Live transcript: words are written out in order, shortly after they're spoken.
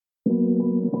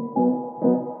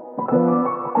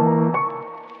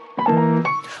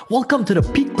Welcome to the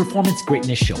Peak Performance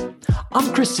Greatness Show.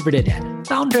 I'm Christopher Dedian,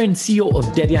 founder and CEO of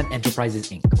Dedian Enterprises,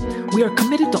 Inc. We are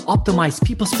committed to optimize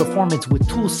people's performance with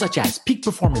tools such as peak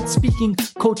performance speaking,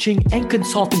 coaching, and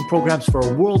consulting programs for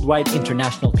a worldwide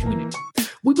international community.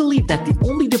 We believe that the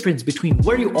only difference between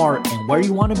where you are and where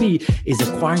you want to be is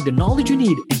acquiring the knowledge you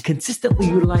need and consistently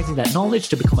utilizing that knowledge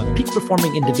to become a peak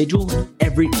performing individual in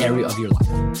every area of your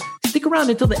life. Stick around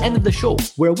until the end of the show,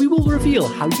 where we will reveal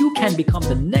how you can become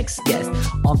the next guest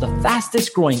on the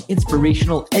fastest growing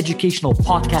inspirational educational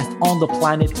podcast on the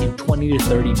planet in 20 to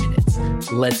 30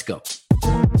 minutes. Let's go.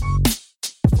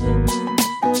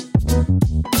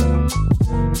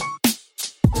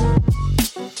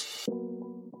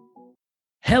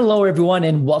 Hello, everyone,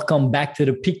 and welcome back to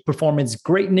the Peak Performance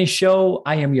Greatness Show.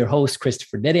 I am your host,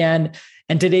 Christopher Dedian,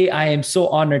 and today I am so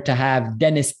honored to have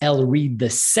Dennis L. Reed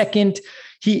II.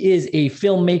 He is a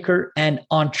filmmaker and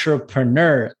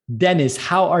entrepreneur. Dennis,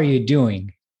 how are you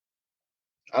doing?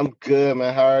 I'm good,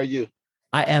 man. How are you?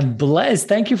 I am blessed.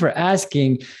 Thank you for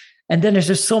asking. And then there's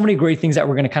just so many great things that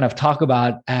we're going to kind of talk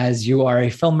about as you are a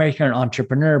filmmaker and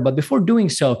entrepreneur. But before doing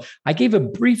so, I gave a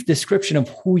brief description of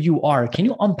who you are. Can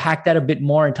you unpack that a bit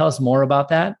more and tell us more about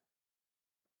that?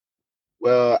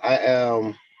 Well, I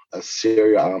am a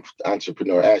serial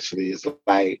entrepreneur. Actually, it's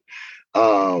like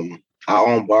I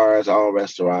own bars, I own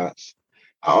restaurants.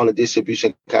 I own a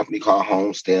distribution company called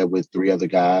Homestead with 3 other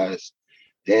guys.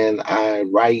 Then I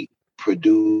write,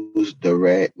 produce,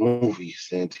 direct movies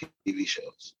and TV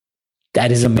shows. That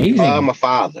is amazing. I'm a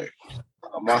father.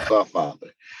 I'm also a father.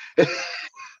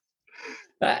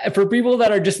 For people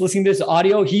that are just listening to this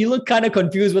audio, he looked kind of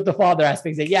confused with the father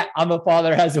aspect. He's like, yeah, I'm a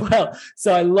father as well.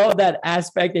 So I love that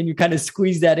aspect. And you kind of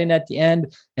squeeze that in at the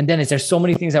end. And then there's so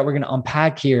many things that we're going to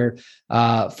unpack here.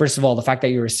 First of all, the fact that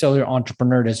you're a serial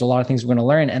entrepreneur, there's a lot of things we're going to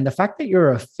learn. And the fact that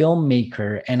you're a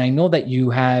filmmaker. And I know that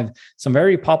you have some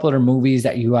very popular movies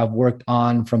that you have worked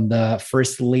on, from the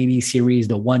First Lady series,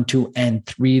 the 1, 2, and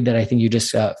 3 that I think you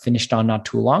just finished on not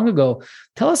too long ago.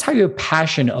 Tell us how your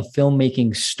passion of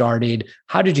filmmaking started.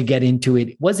 How did you get into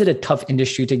it? Was it a tough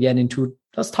industry to get into?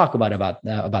 Let's talk about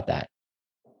that.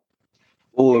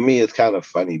 Well, with me, it's kind of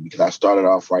funny because I started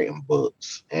off writing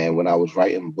books. And when I was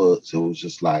writing books, it was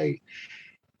just like,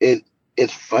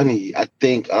 it's funny. I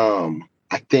think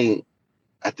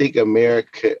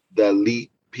America, the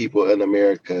elite people in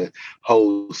America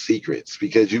hold secrets,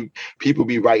 because people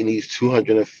be writing these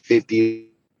 250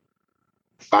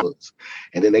 books,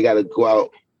 and then they got to go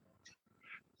out.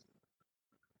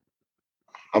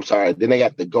 Then they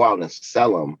got to go out and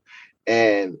sell them.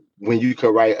 And when you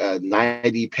could write a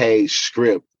 90-page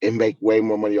script and make way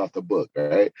more money off the book,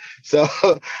 right? So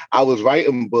I was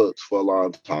writing books for a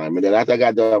long time. And then after I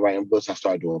got done writing books, I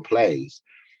started doing plays.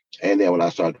 And then when I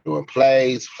started doing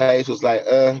plays was like,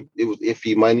 it was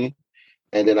iffy money.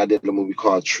 And then I did a movie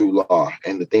called True Law.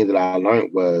 And the thing that I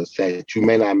learned was that you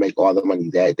may not make all the money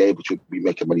that day, but you'll be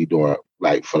making money during,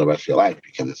 like, for the rest of your life,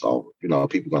 because it's all,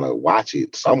 people going to watch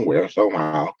it somewhere,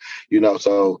 somehow,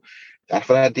 so that's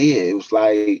what I did. It was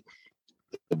like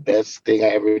the best thing I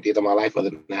ever did in my life,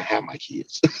 other than I have my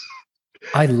kids.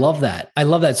 I love that.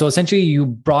 So essentially you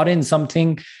brought in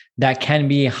something that can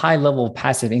be a high level of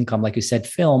passive income, like you said,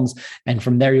 films. And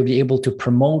from there, you'll be able to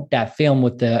promote that film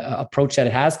with the approach that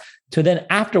it has, to then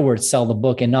afterwards sell the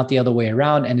book, and not the other way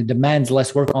around. And it demands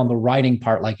less work on the writing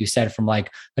part, like you said, from like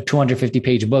a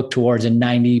 250-page book towards a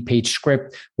 90-page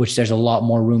script, which there's a lot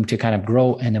more room to kind of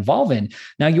grow and evolve in.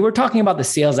 Now, you were talking about the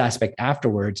sales aspect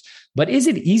afterwards, but is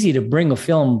it easy to bring a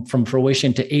film from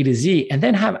fruition to A to Z and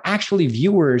then have actually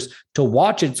viewers to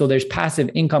watch it, so there's passive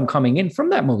income coming in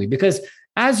from that movie? Because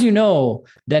as you know,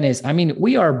 Dennis, I mean,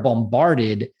 we are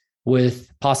bombarded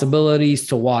with possibilities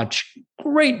to watch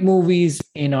great movies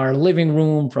in our living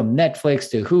room, from Netflix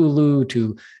to Hulu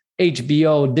to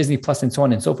HBO, Disney Plus, and so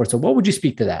on and so forth. So what would you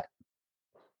speak to that?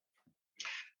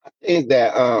 I think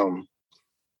that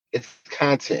it's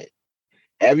content.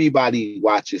 Everybody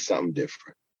watches something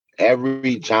different.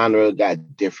 Every genre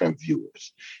got different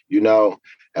viewers.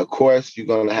 Of course, you're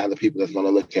going to have the people that's going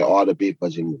to look at all the big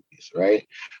budget movies, right?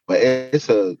 But it's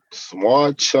a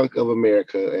small chunk of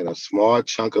America and a small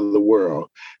chunk of the world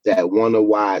that want to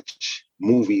watch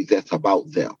movies that's about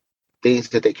them, things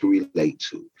that they can relate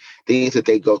to, things that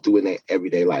they go through in their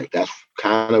everyday life. That's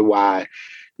kind of why,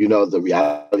 the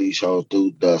reality shows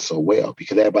does so well,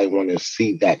 because everybody wants to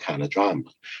see that kind of drama.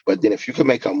 But then if you could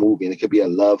make a movie, and it could be a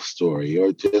love story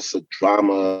or just a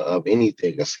drama of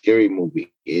anything, a scary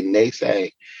movie, and they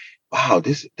say, wow,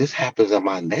 this happens in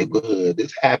my neighborhood,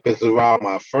 this happens around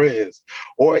my friends,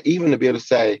 or even to be able to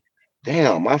say,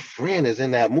 damn, my friend is in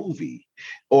that movie,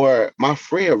 or my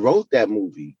friend wrote that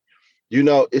movie.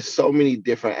 It's so many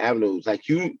different avenues. Like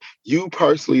you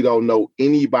personally don't know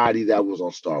anybody that was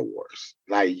on Star Wars.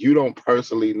 Like you don't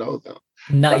personally know them,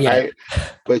 Not yet. right?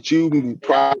 But you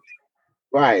probably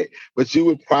right. But you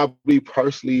would probably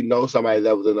personally know somebody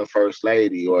that was in the First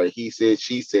Lady, or He Said,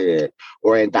 She Said,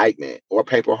 or Indictment, or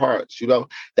Paper Hearts.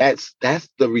 That's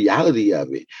the reality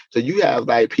of it. So you have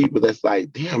like people that's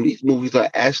like, damn, these movies are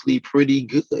actually pretty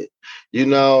good, you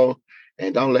know,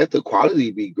 and don't let the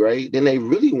quality be great. Then they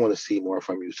really want to see more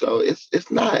from you. So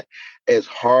it's not as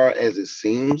hard as it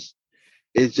seems.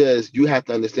 It's just you have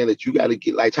to understand that you got to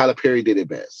get like Tyler Perry did it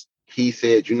best. He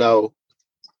said,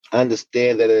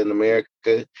 understand that in America,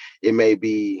 it may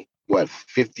be what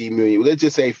 50 million. Let's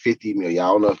just say 50 million. I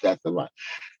don't know if that's a lot.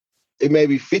 It may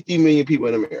be 50 million people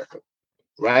in America,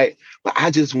 right? But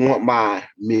I just want my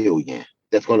million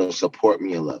that's going to support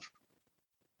me and love.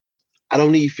 I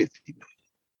don't need 50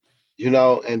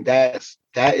 million, and that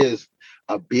is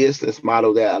a business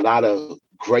model that a lot of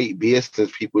great business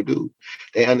people do.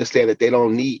 They understand that they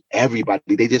don't need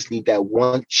everybody. They just need that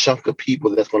one chunk of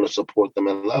people that's going to support them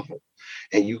and love them.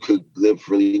 And you could live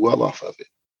really well off of it.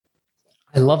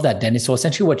 I love that, Dennis. So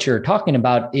essentially what you're talking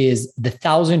about is the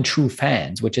 1,000 true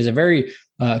fans, which is a very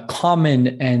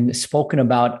common and spoken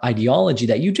about ideology,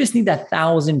 that you just need that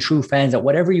 1,000 true fans that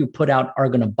whatever you put out are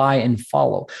going to buy and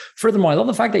follow. Furthermore, I love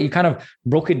the fact that you kind of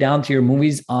broke it down to your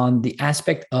movies on the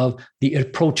aspect of the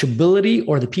approachability,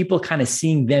 or the people kind of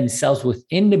seeing themselves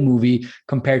within the movie,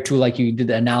 compared to, like you did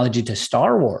the analogy to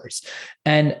Star Wars.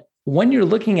 And when you're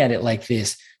looking at it like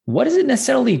this, what does it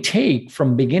necessarily take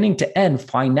from beginning to end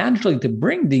financially to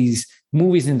bring these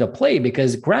movies into play?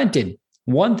 Because granted,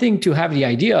 one thing to have the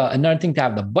idea, another thing to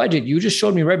have the budget. You just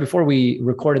showed me right before we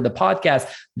recorded the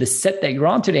podcast, the set that you're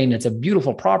on today, and it's a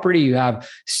beautiful property. You have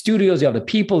studios, you have the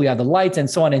people, you have the lights, and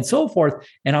so on and so forth.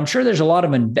 And I'm sure there's a lot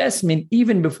of investment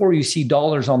even before you see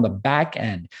dollars on the back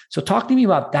end. So talk to me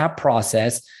about that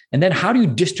process. And then how do you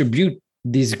distribute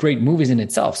these great movies in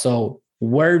itself? So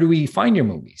where do we find your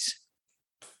movies?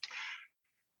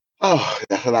 Oh,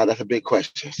 that's a lot. That's a big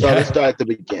question. So let's start at the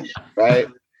beginning, right?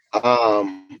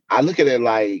 I look at it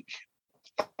like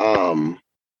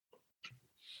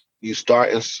you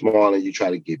start in small and you try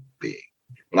to get big.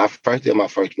 When I first did my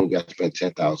first movie, I spent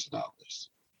 $10,000.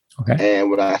 Okay.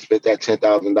 And when I spent that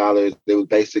 $10,000, it was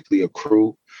basically a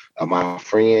crew of my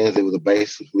friends. It was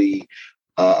basically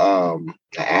an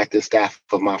acting staff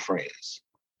of my friends,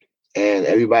 and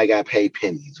everybody got paid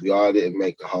pennies. We all didn't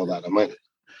make a whole lot of money.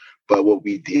 But what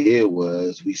we did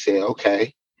was we said,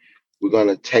 okay, we're going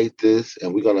to take this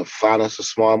and we're going to find us a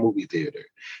small movie theater.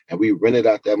 And we rented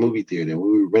out that movie theater. And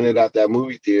when we rented out that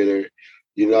movie theater,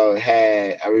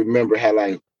 I remember had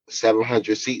like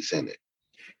 700 seats in it.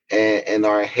 And in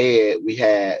our head, we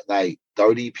had like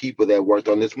 30 people that worked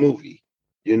on this movie,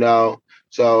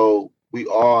 So we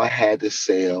all had to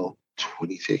sell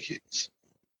 20 tickets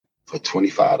for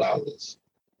 $25.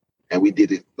 And we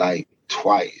did it like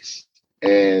twice.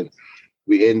 And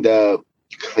we end up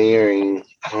clearing,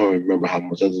 I don't remember how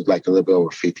much, it was like a little bit over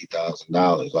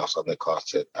 $50,000 off something that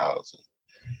cost $10,000.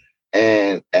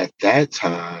 And at that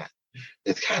time,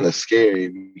 it's kind of scary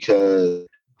because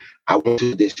I went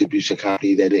to a distribution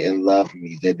company that didn't love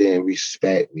me, that didn't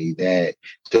respect me, that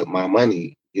took my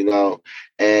money,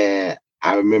 and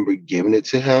I remember giving it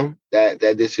to him, that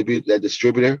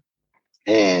distributor,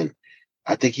 and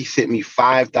I think he sent me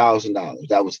 $5,000.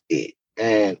 That was it.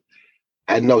 And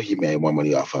I know he made more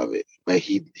money off of it, but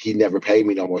he never paid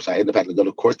me no more. So I ended up having to go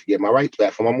to court to get my rights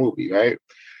back for my movie, right?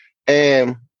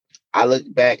 And I look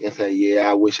back and say, yeah,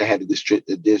 I wish I had a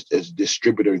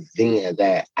distributor then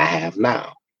that I have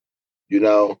now,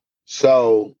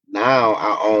 So now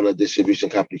I own a distribution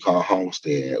company called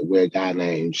Homestead, where a guy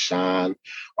named Sean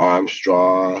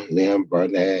Armstrong, Liam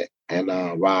Burnett, and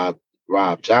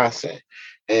Rob Johnson.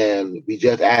 And we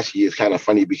just actually, it's kind of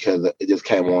funny because it just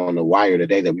came on the wire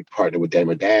today that we partnered with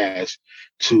Damon Dash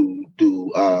to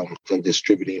do some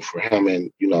distributing for him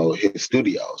and, his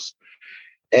studios.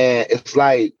 And it's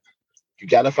like, you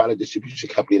got to find a distribution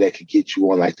company that could get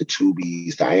you on like the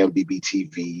Tubies, the IMDb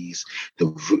TVs, the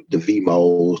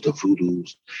Vimos, the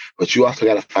Voodoos. But you also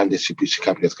got to find a distribution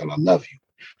company that's going to love you,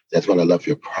 that's going to love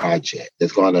your project,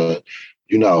 that's going to,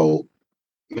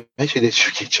 make sure that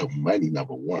you get your money,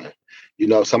 number one.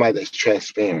 Somebody that's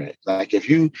transparent. Like if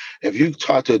you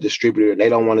talk to a distributor and they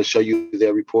don't want to show you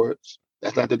their reports,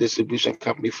 that's not the distribution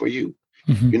company for you.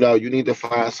 Mm-hmm. You need to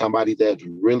find somebody that's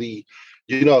really,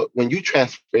 when you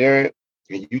transparent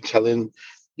and you telling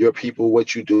your people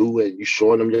what you do and you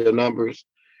showing them your numbers,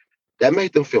 that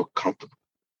makes them feel comfortable.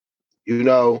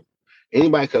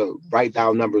 Anybody could write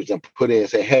down numbers and put in and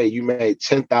say, hey, you made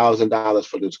 $10,000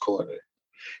 for this quarter.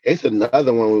 It's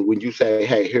another one when you say,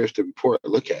 hey, here's the report,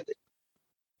 look at it,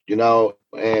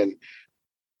 and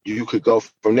you could go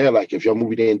from there. Like, if your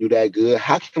movie didn't do that good,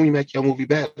 how can we make your movie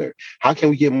better? How can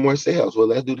we get more sales? Well,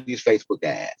 let's do these Facebook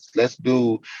ads. Let's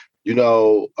do,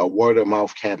 a word of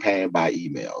mouth campaign by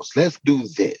emails. Let's do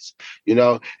this,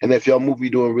 and if your movie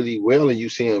doing really well and you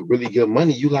seeing really good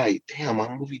money, you like, damn,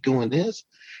 my movie doing this.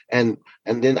 And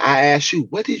then I ask you,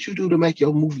 what did you do to make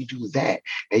your movie do that?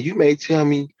 And you may tell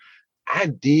me, I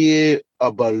did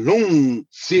a balloon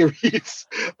series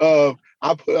of,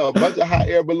 I put a bunch of hot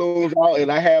air balloons out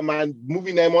and I had my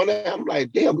movie name on it. I'm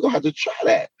like, damn, we're gonna have to try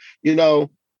that.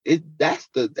 That's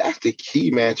the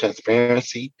key, man.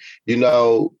 Transparency,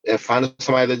 and finding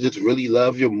somebody that just really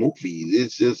love your movie.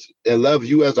 It's just, and love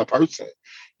you as a person.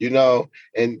 And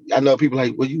I know people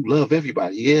like, well, you love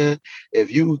everybody. Yeah.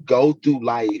 If you go through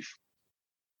life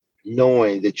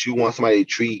knowing that you want somebody to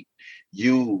treat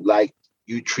you like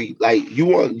you treat, like you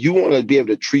want to be able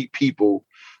to treat people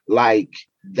like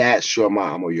that's your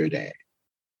mom or your dad.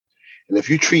 And if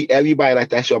you treat everybody like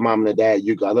that's your mom and dad,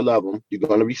 you're gonna love them, you're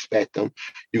gonna respect them,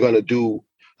 you're gonna do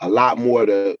a lot more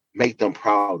to make them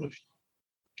proud of you.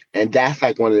 And that's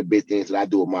like one of the big things that I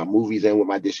do with my movies and with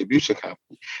my distribution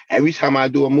company. Every time I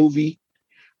do a movie,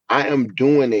 I am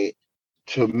doing it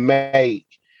to make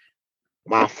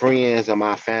my friends and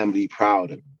my family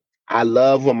proud of me. I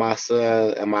love when my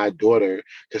son and my daughter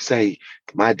to say,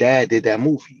 my dad did that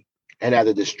movie. And as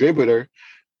a distributor,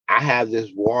 I have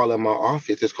this wall in my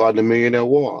office. It's called the Millionaire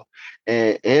Wall.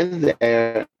 And in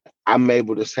there, I'm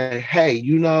able to say, hey,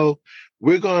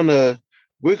 we're gonna,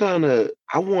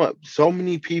 I want so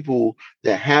many people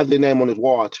that have their name on this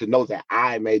wall to know that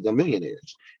I made them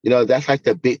millionaires. That's like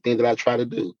the big thing that I try to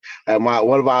do. And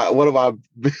one of our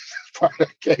business partner,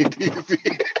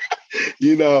 KDC,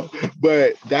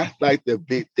 but that's like the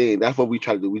big thing. That's what we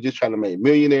try to do. We just trying to make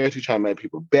millionaires. We trying to make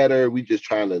people better. We just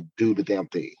trying to do the damn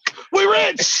thing. We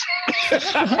rich.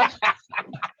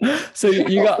 So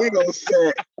you got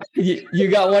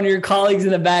one of your colleagues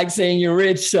in the back saying you're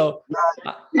rich. So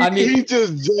he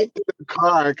just jumped in the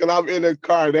car because I'm in the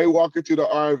car. They walk into the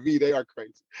RV. They are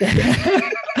crazy.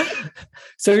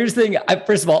 So here's the thing.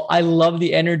 First of all, I love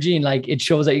the energy, and like it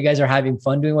shows that you guys are having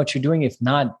fun doing what you're doing. If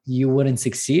not, you wouldn't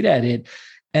succeed at it.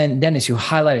 And Dennis, you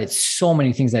highlighted so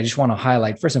many things that I just want to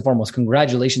highlight. First and foremost,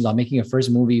 congratulations on making your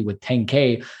first movie with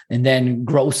 10K and then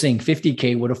grossing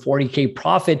 50K with a 40K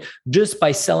profit just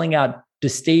by selling out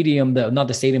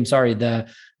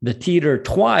the theater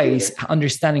twice,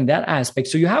 understanding that aspect.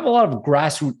 So you have a lot of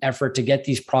grassroots effort to get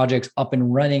these projects up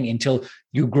and running until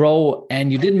you grow.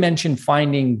 And you did mention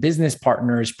finding business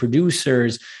partners,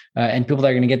 producers, and people that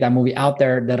are going to get that movie out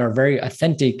there that are very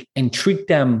authentic and treat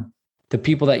them, the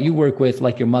people that you work with,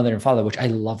 like your mother and father, which I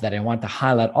love that. I want to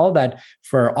highlight all that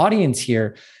for our audience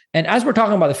here. And as we're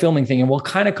talking about the filming thing, and we'll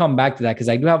kind of come back to that because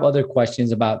I do have other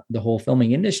questions about the whole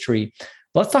filming industry.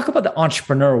 Let's talk about the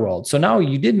entrepreneur world. So now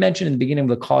you did mention in the beginning of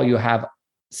the call, you have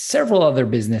several other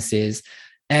businesses.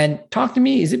 And talk to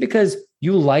me, is it because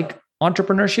you like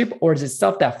entrepreneurship or is it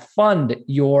stuff that fund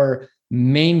your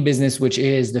main business, which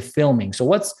is the filming? So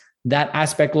what's that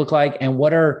aspect look like? And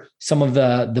what are some of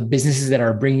the businesses that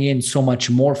are bringing in so much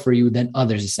more for you than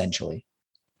others, essentially?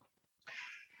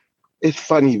 It's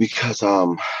funny because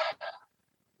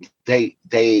they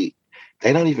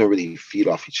don't even really feed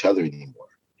off each other anymore.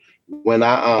 When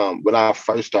I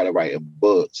first started writing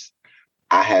books,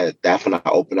 that's when I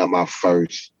opened up my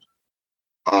first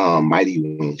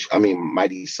Mighty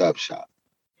Sub shop.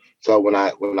 So when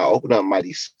I opened up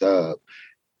Mighty Sub,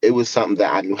 it was something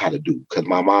that I knew how to do because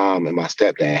my mom and my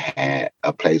stepdad had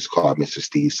a place called Mr.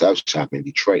 Steve's Sub Shop in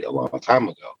Detroit a long time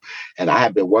ago. And I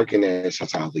had been working there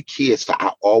since I was a kid, so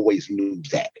I always knew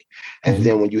that. And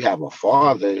then when you have a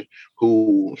father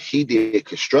who he did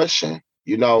construction,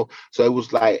 so it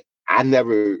was like I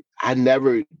never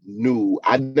knew.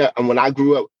 When I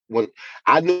grew up, when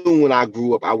I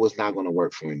grew up, I was not going to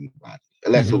work for anybody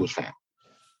unless it was family.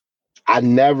 I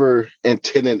never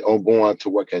intended on going to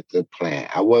work at the plant.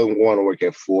 I wasn't going to work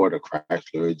at Ford or Chrysler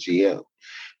or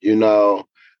GM.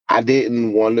 I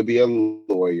didn't want to be a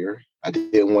lawyer. I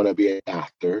didn't want to be a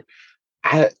doctor.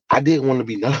 I didn't want to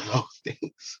be none of those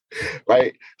things,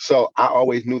 right? So I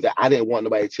always knew that I didn't want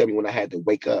nobody to tell me when I had to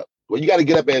wake up. Well, you got to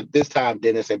get up at this time,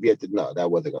 Dennis, and be at no,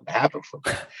 that wasn't going to happen for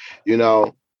me,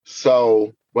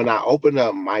 So when I opened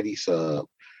up Mighty Sub,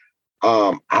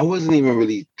 I wasn't even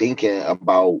really thinking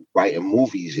about writing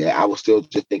movies yet. I was still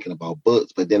just thinking about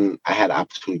books, but then I had the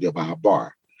opportunity to buy a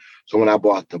bar. So when I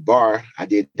bought the bar, I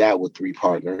did that with 3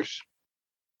 partners.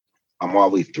 I'm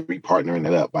always 3 partnering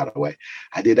it up, by the way.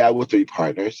 I did that with 3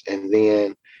 partners. And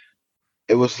then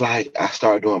it was like I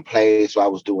started doing plays, so I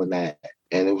was doing that.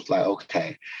 And it was like,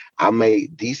 okay, I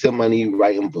made decent money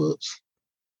writing books.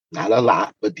 Not a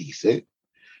lot, but decent.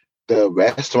 The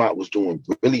restaurant was doing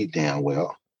really damn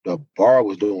well. The bar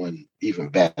was doing even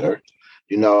better,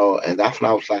 and that's when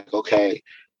I was like, okay,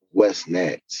 what's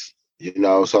next?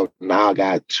 So now I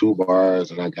got two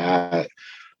bars and I got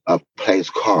a place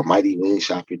called Mighty Wing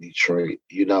Shop in Detroit,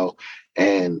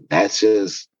 and that's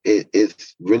just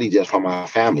it's really just for my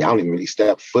family. I don't even really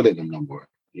step foot in them no more,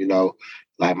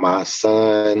 like my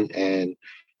son and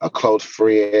a close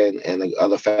friend and the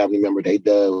other family member, they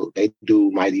do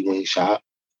Mighty Wing Shop.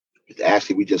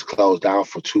 Actually, we just closed down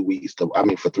for 2 weeks.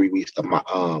 For 3 weeks to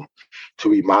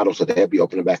remodel, so they'll be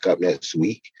opening back up next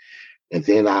week. And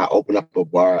then I opened up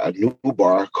a new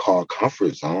bar called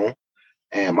Comfort Zone,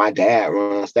 and my dad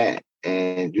runs that.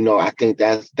 And I think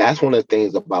that's one of the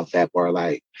things about that bar.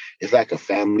 Like, it's like a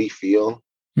family feel.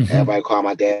 Mm-hmm. Everybody call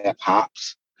my dad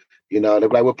Pops. They're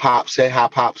like, "What Pops say? How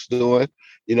Pops doing?"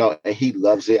 And he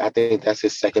loves it. I think that's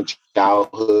his second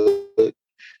childhood.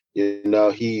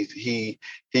 He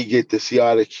get to see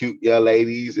all the cute young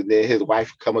ladies, and then his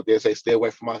wife come up there and say, "Stay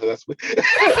away from my husband."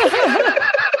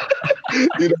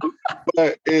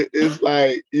 But it's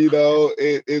like,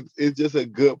 it's just a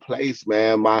good place,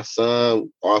 man. My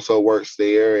son also works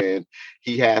there, and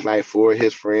he has like 4 of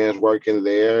his friends working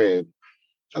there, and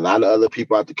a lot of other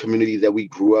people out the community that we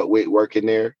grew up with working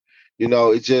there.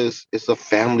 It's a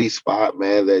family spot,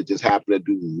 man, that just happened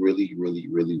to do really, really,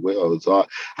 really well. So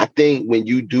I think when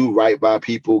you do right by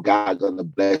people, God's gonna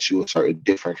bless you a certain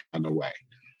different kind of way.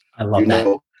 I love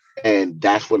that. And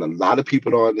that's what a lot of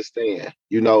people don't understand.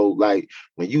 Like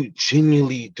when you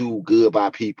genuinely do good by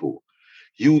people,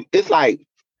 it's like,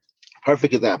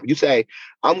 perfect example. You say,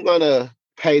 I'm gonna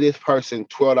pay this person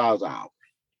 $12 an hour,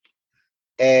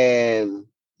 and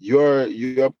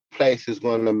your place is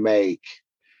gonna make,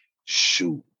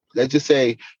 shoot, let's just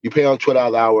say you pay on $12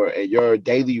 an hour and your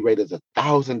daily rate is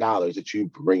 $1,000 that you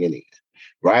bringing in,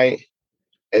 right?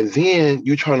 And then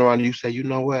you turn around and you say, you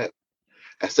know what?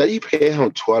 Instead of you pay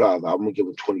him $12 an hour, I'm gonna give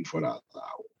him $24 an hour.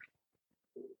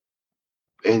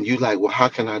 And you like, well, how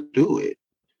can I do it?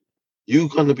 You're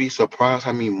gonna be surprised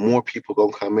how many more people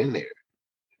gonna come in there,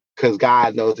 because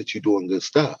God knows that you're doing good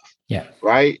stuff. Yeah.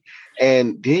 Right.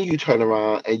 And then you turn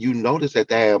around and you notice that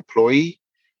employee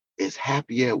is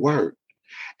happy at work.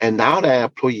 And now that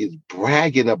employee is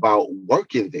bragging about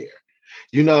working there.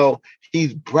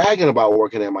 He's bragging about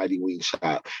working at Mighty Wing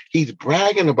Shop. He's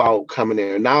bragging about coming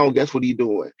there. Now, guess what he's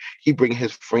doing? He bringing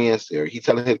his friends there. He's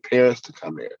telling his parents to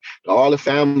come there. All the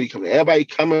family coming there. Everybody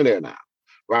coming there now,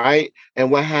 right? And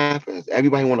what happens?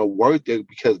 Everybody want to work there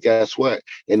because guess what?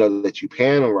 They know that you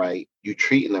paying them right, you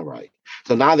treating them right.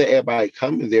 So now that everybody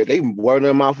coming there, they word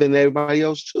their mouth and everybody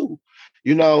else too.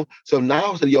 So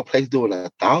now instead of your place doing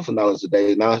 $1,000 a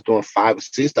day, now it's doing $5,000 or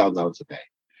 $6,000 a day,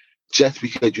 just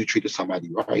because you treated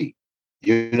somebody right.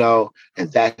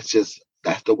 And that's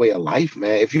the way of life,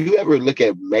 man. If you ever look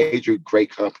at major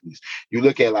great companies, you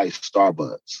look at like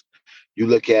Starbucks, you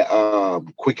look at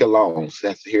Quicken Loans,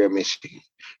 that's here in Michigan,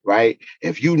 right?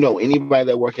 If you know anybody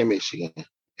that work in Michigan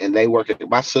and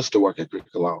my sister work at Quicken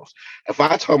Loans, if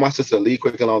I told my sister to leave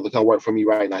Quicken Loans to come work for me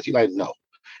right now, she's like, no.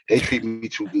 They treat me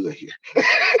too good here.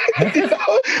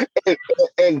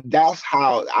 and that's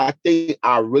how I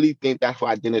really think that's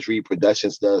why Dennis Reed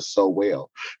Productions does so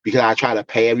well, because I try to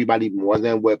pay everybody more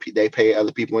than what they pay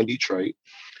other people in Detroit.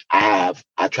 I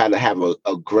try to have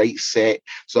a great set.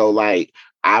 So like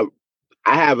I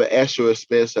have an extra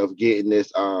expense of getting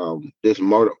this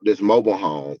mobile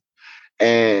home,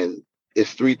 and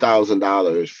it's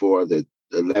 $3,000 for the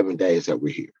 11 days that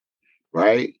we're here,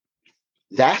 right?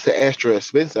 That's an extra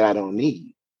expense that I don't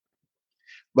need.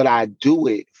 But I do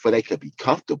it for they could be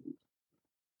comfortable.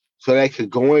 So they could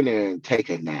go in there and take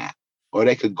a nap, or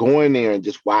they could go in there and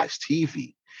just watch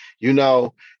TV,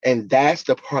 and that's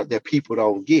the part that people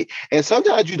don't get. And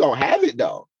sometimes you don't have it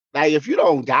though. Like if you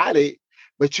don't got it,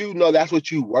 but that's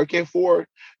what you working for,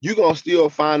 you're going to still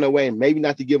find a way, maybe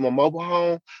not to give them a mobile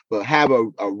home, but have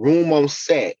a room on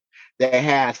set that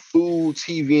has food,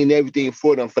 TV, and everything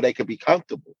for them so they could be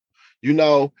comfortable.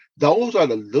 Those are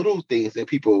the little things that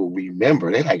people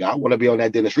remember. They're like, I want to be on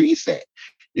that Dennis Reed set,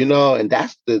 and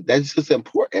that's just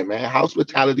important, man.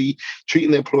 Hospitality,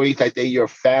 treating employees like they're your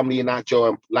family and not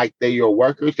like they're your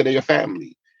workers, because they're your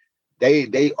family.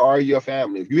 They are your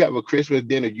family. If you have a Christmas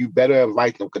dinner, you better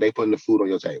invite them because they putting the food on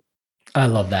your table. I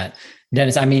love that.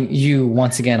 Dennis, I mean, you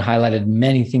once again highlighted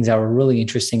many things that were really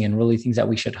interesting and really things that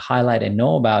we should highlight and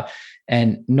know about.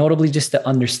 And notably, just the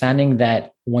understanding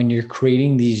that when you're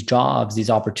creating these jobs, these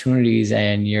opportunities,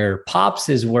 and your pops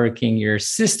is working, your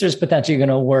sister's potentially going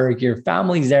to work, your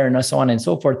family's there, and so on and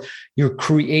so forth, you're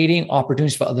creating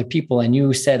opportunities for other people. And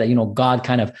you said that, God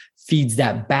kind of feeds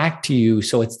that back to you.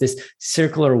 So it's this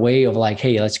circular way of like,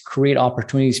 hey, let's create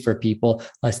opportunities for people.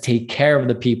 Let's take care of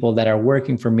the people that are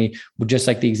working for me, just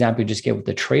like the example you just gave with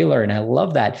the trailer. And I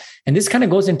love that. And this kind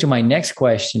of goes into my next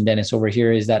question, Dennis, over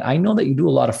here, is that I know that you do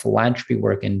a lot of philanthropy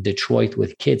work in Detroit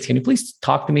with kids. Can you please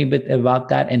talk to me a bit about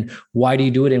that, and why do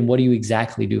you do it, and what do you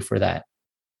exactly do for that?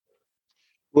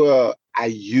 Well, I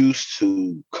used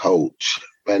to coach,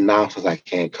 but now since I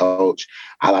can't coach,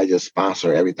 I like just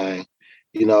sponsor everything.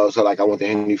 So like I went to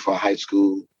Henry for high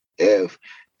school. If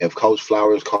Coach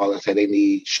Flowers call and say they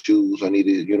need shoes or need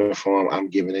a uniform, I'm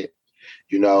giving it.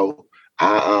 You know,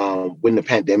 I when the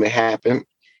pandemic happened,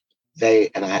 when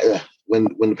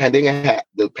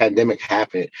the pandemic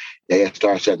happened, they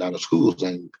started shutting down the schools,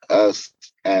 and us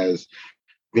as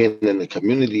being in the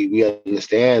community, we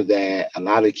understand that a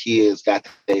lot of kids got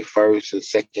their first and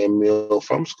second meal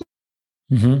from school.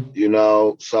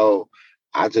 So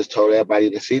I just told everybody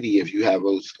in the city, if you have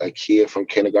a kid from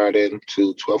kindergarten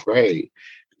to 12th grade,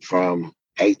 from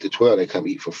 8 to 12, they come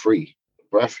eat for free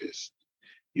breakfast,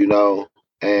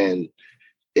 and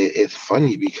it's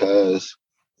funny because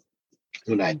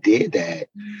when I did that,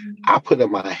 I put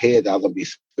in my head that I was going to be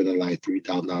spending like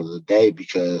 $3,000 a day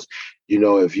because,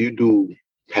 if you do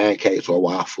pancakes or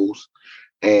waffles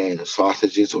and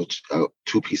sausages or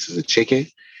 2 pieces of chicken,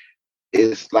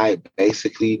 it's like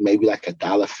basically maybe like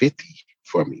 $1.50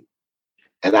 for me.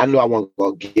 And I knew I wasn't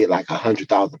going to get like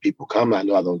 100,000 people coming. I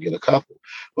knew I was going to get a couple.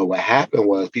 But what happened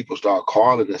was people started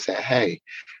calling and saying, hey,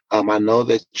 I know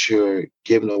that you're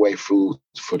giving away food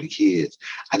for the kids.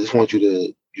 I just want you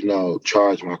to,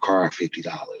 charge my car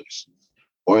 $50.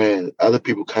 Or and other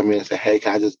people come in and say, hey,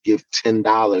 can I just give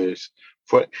 $10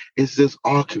 for it? It's just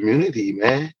our community,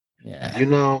 man.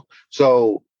 Yeah.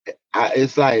 So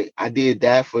it's like I did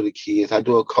that for the kids. I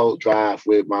do a coat drive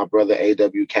with my brother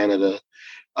AW Canada.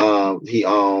 He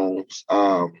owns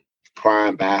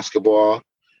Prime Basketball.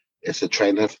 It's a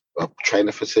training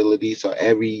facility. So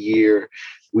every year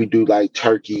we do like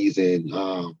turkeys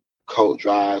and coat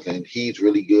drives, and he's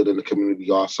really good in the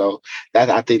community also.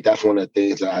 I think that's one of the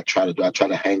things that I try to do. I try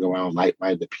to hang around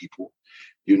like-minded people,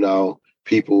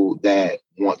 people that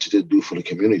want to do for the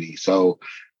community. So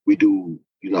we do,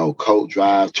 coat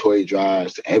drives, toy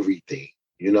drives, everything,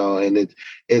 and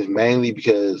it's mainly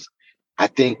because I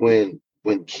think when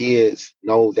kids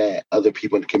know that other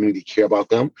people in the community care about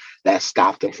them, that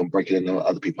stops them from breaking into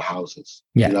other people's houses.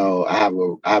 Yeah.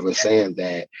 I have a saying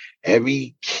that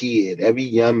every kid, every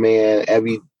young man,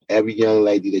 every young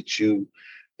lady that you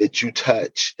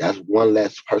touch, that's one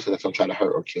less person that's gonna try to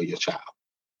hurt or kill your child.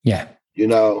 Yeah.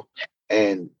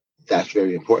 And that's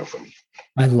very important for me.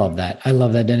 I love that. I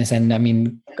love that, Dennis. And I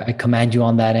mean, I commend you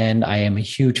on that end. I am a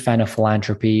huge fan of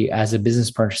philanthropy. As a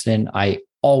business person, I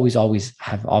always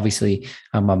have, obviously,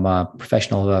 I'm a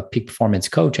professional peak performance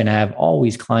coach, and I have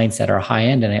always clients that are high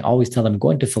end. And I always tell them, go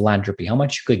into philanthropy, how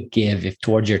much you could give if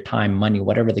towards your time, money,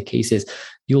 whatever the case is,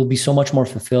 you'll be so much more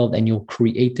fulfilled, and you'll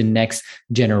create the next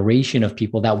generation of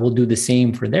people that will do the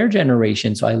same for their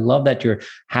generation. So I love that you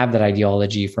have that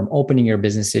ideology from opening your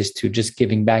businesses to just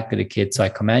giving back to the kids. So I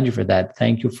commend you for that.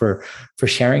 Thank you for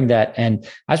sharing that. And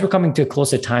as we're coming to a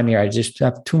closer time here, I just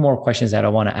have 2 more questions that I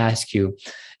want to ask you.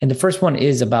 And the first one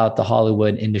is about the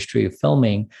Hollywood industry of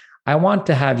filming. I want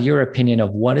to have your opinion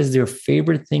of what is your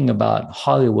favorite thing about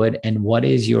Hollywood, and what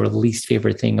is your least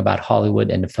favorite thing about Hollywood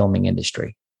and the filming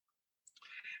industry?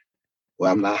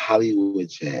 Well, I'm not Hollywood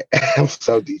yet. I'm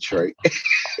so Detroit.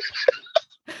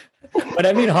 But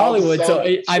I mean Hollywood. So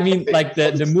I mean like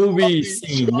the movie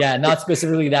scene. Yeah, not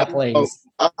specifically that place.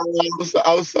 I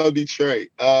was so Detroit.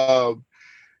 The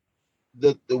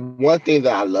one thing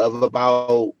that I love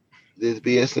about this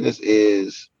business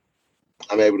is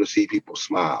I'm able to see people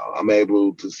smile. I'm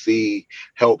able to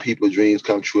help people's dreams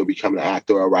come true and become an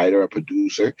actor, a writer, a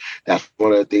producer. That's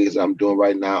one of the things I'm doing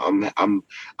right now.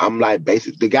 I'm like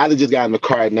basically the guy that just got in the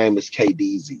car. His name is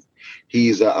KDZ.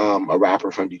 He's a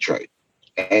rapper from Detroit,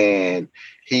 and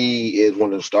he is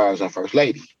one of the stars on First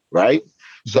Lady, right?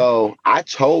 So I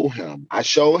showed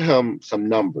him some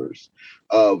numbers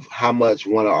of how much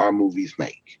one of our movies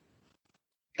make.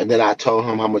 And then I told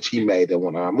him how much he made in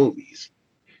one of our movies.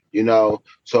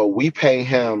 So we pay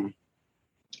him,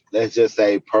 let's just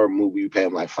say per movie, we pay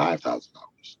him like $5,000,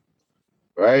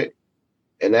 right?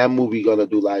 And that movie gonna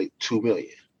do like 2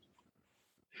 million.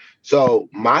 So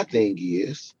my thing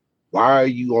is, why are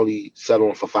you only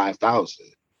settling for 5,000?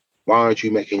 Why aren't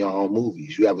you making your own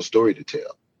movies? You have a story to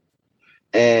tell.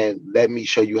 and let me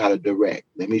show you how to direct.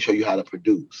 Let me show you how to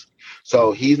produce.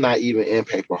 So he's not even in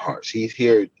Paper Hearts. He's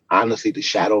here honestly to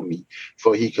shadow me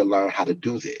so he can learn how to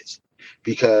do this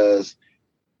because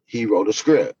he wrote a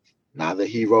script. Now that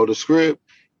he wrote a script,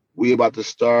 we about to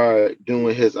start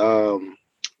doing his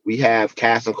we have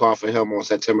casting call for him on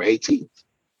September 18th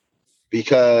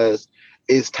because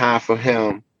it's time for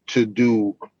him to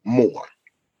do more.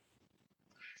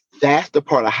 That's the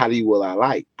part of Hollywood I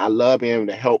like. I love being able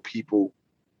to help people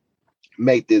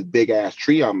make this big ass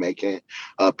tree I'm making,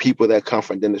 people that come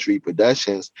from dentistry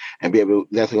productions and be able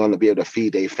that's going to be able to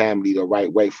feed their family the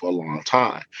right way for a long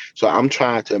time. So I'm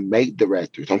trying to make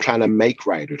directors, I'm trying to make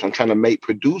writers, I'm trying to make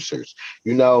producers,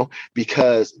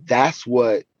 because that's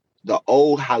what the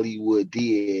old Hollywood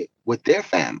did with their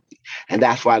family. And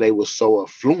that's why they were so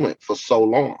affluent for so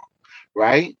long,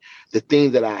 right? The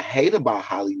thing that I hate about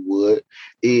Hollywood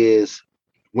is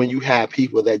when you have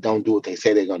people that don't do what they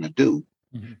say they're going to do.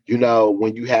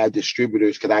 When you have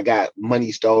distributors, because I got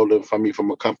money stolen from me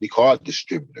from a company called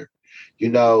Distributor,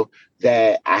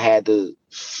 that I had to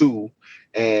sue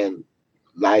and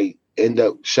like end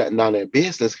up shutting down their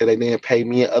business because they didn't pay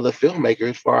me and other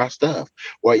filmmakers for our stuff.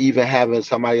 Or even having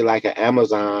somebody like an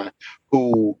Amazon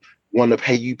who want to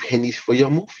pay you pennies for your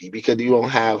movie because you don't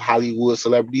have Hollywood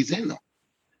celebrities in them.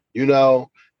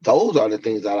 Those are the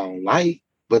things I don't like.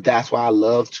 But that's why I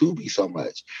love Tubi so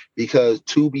much, because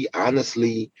Tubi,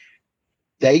 honestly,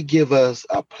 they give us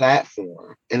a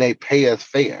platform and they pay us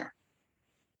fair.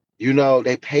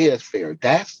 They pay us fair.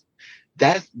 That's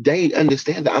they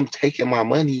understand that I'm taking my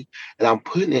money and I'm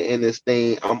putting it in this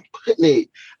thing. I'm putting it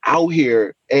out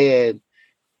here, and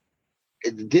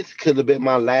this could have been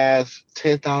my last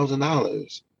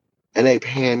 $10,000, and they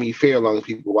paying me fair as long as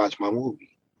people watch my movie.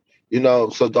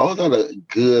 So those are the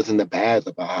goods and the bads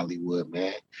about Hollywood,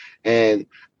 man. And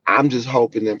I'm just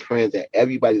hoping and praying that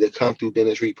everybody that comes through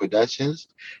Dentistry Productions,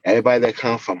 everybody that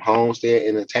comes from Homestead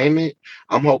Entertainment,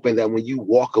 I'm hoping that when you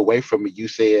walk away from it, you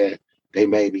said they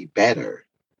made me better.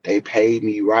 They paid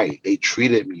me right. They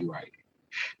treated me right.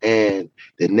 And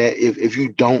the net, if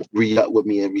you don't re-up with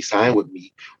me and resign with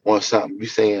me on something,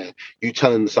 you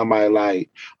telling somebody like,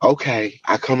 okay,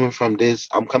 I'm coming from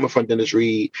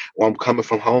dentistry, or I'm coming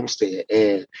from Homestead,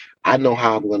 and I know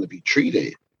how I'm going to be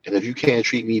treated. And if you can't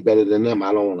treat me better than them,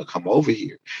 I don't want to come over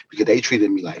here because they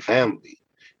treated me like family.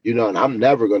 And I'm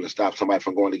never going to stop somebody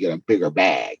from going to get a bigger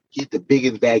bag. Get the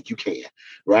biggest bag you can,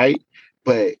 right?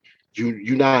 But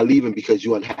you're not leaving because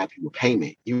you're unhappy with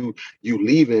payment. You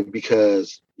leaving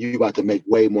because you about to make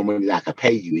way more money than I can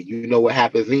pay you. And you know what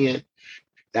happens then?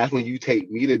 That's when you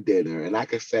take me to dinner and I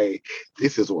can say,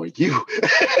 this is on you.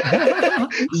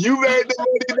 You made the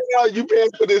money now, you paying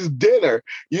for this dinner.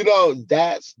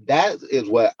 That is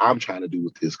what I'm trying to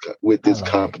do with this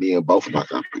company and both of my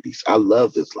companies. I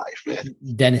love this life, man.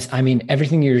 Dennis, I mean,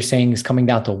 everything you're saying is coming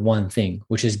down to one thing,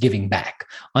 which is giving back,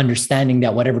 understanding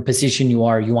that whatever position you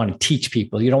are, you want to teach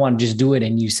people. You don't want to just do it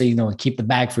and you say, keep the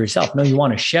bag for yourself. No, you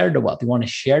want to share the wealth. You want to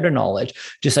share the knowledge,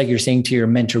 just like you're saying to your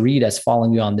mentoree that's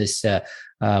following you on this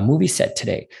movie set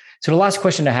today. So the last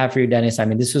question I have for you, Dennis, I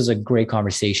mean, this was a great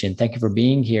conversation. Thank you for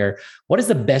being here. What is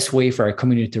the best way for our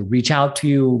community to reach out to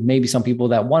you? Maybe some people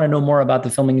that want to know more about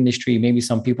the filming industry, maybe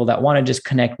some people that want to just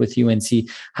connect with you and see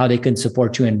how they can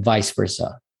support you and vice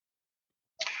versa.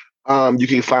 You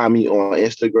can find me on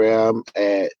Instagram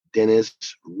at Dennis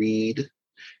Reed,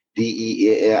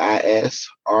 DENNIS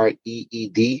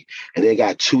REED, and then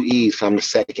got two E's, so I'm the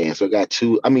second. So I got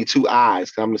two I's,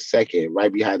 because I'm the second,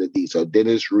 right behind the D. So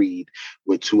Dennis Reed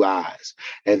with two I's.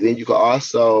 And then you can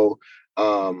also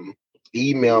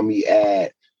email me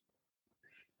at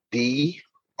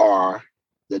DR,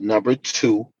 the number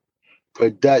 2,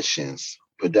 Productions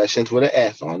with an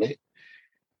S on it,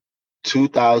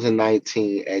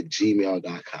 2019 at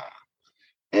gmail.com.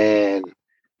 And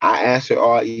I answer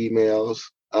all emails.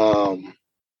 And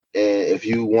if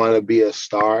you want to be a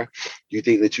star, you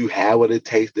think that you have what it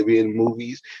takes to be in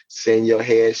movies, send your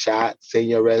headshot, send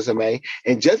your resume.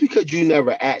 And just because you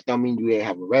never act don't mean you ain't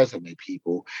have a resume,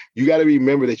 people. You got to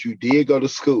remember that you did go to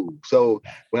school. So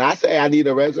when I say I need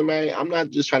a resume, I'm not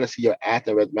just trying to see your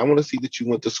acting resume. I want to see that you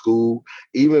went to school.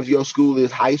 Even if your school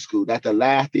is high school, that's the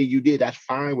last thing you did, that's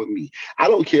fine with me. I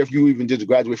don't care if you even just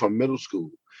graduate from middle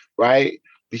school, right?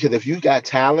 Because if you got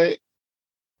talent,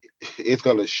 it's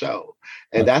going to show.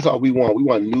 And that's all we want. We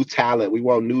want new talent. We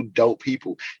want new dope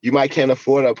people. You might can't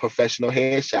afford a professional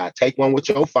headshot. Take one with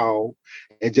your phone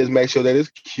and just make sure that it's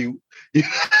cute. You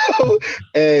know,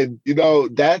 and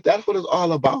that's what it's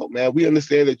all about, man. We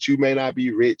understand that you may not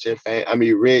be rich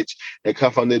rich and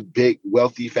come from this big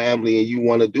wealthy family, and you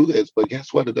want to do this, but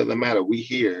guess what? It doesn't matter. We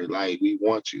here, like we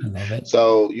want you. I love it.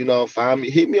 So find me,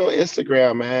 hit me on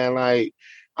Instagram, man. Like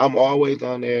I'm always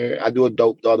on there. I do a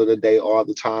dope thought of the day all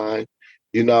the time,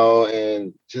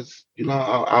 and just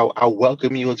I'll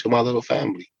welcome you into my little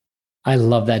family. I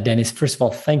love that, Dennis. First of all,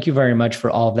 thank you very much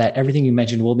for all of that. Everything you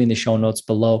mentioned will be in the show notes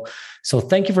below. So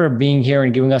thank you for being here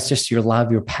and giving us just your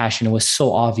love, your passion. It was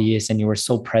so obvious and you were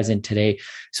so present today.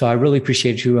 So I really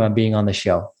appreciate you being on the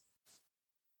show.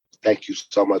 Thank you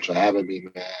so much for having me,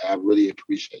 man. I really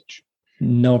appreciate you.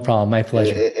 No problem. My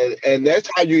pleasure. And next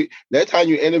time you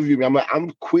interview me, I'm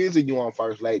quizzing you on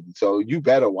First Lady. So you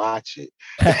better watch it.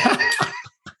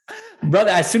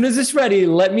 Brother, as soon as it's ready,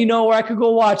 let me know where I could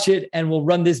go watch it and we'll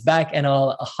run this back and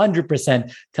I'll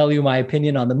 100% tell you my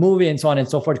opinion on the movie and so on and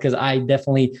so forth, because I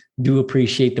definitely do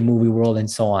appreciate the movie world and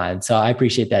so on. So I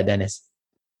appreciate that, Dennis.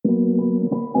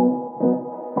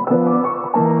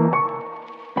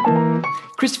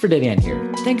 Christopher Dedian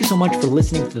here. Thank you so much for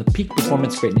listening to the Peak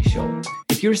Performance Greatness Show.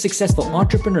 If you're a successful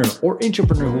entrepreneur or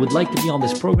entrepreneur who would like to be on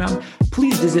this program,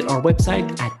 please visit our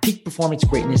website at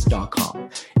peakperformancegreatness.com.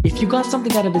 If you got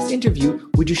something out of this interview,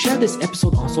 would you share this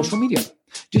episode on social media?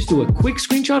 Just do a quick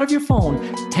screenshot of your phone,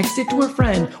 text it to a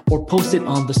friend, or post it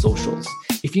on the socials.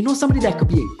 If you know somebody that could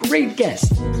be a great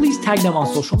guest, please tag them on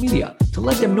social media to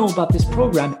let them know about this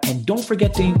program, and don't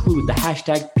forget to include the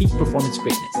hashtag Peak Performance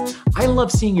Greatness. I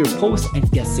love seeing your posts and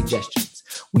guest suggestions.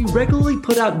 We regularly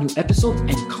put out new episodes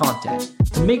and content.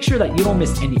 To make sure that you don't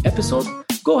miss any episode,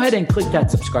 go ahead and click that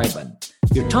subscribe button.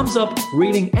 Your thumbs up,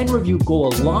 rating, and review go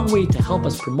a long way to help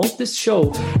us promote this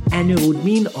show, and it would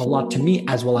mean a lot to me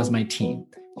as well as my team.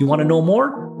 You want to know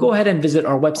more? Go ahead and visit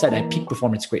our website at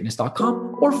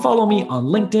peakperformancegreatness.com or follow me on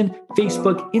LinkedIn,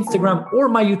 Facebook, Instagram, or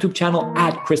my YouTube channel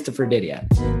at Christopher Dedian.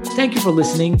 Thank you for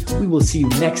listening. We will see you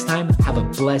next time. Have a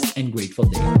blessed and grateful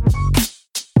day.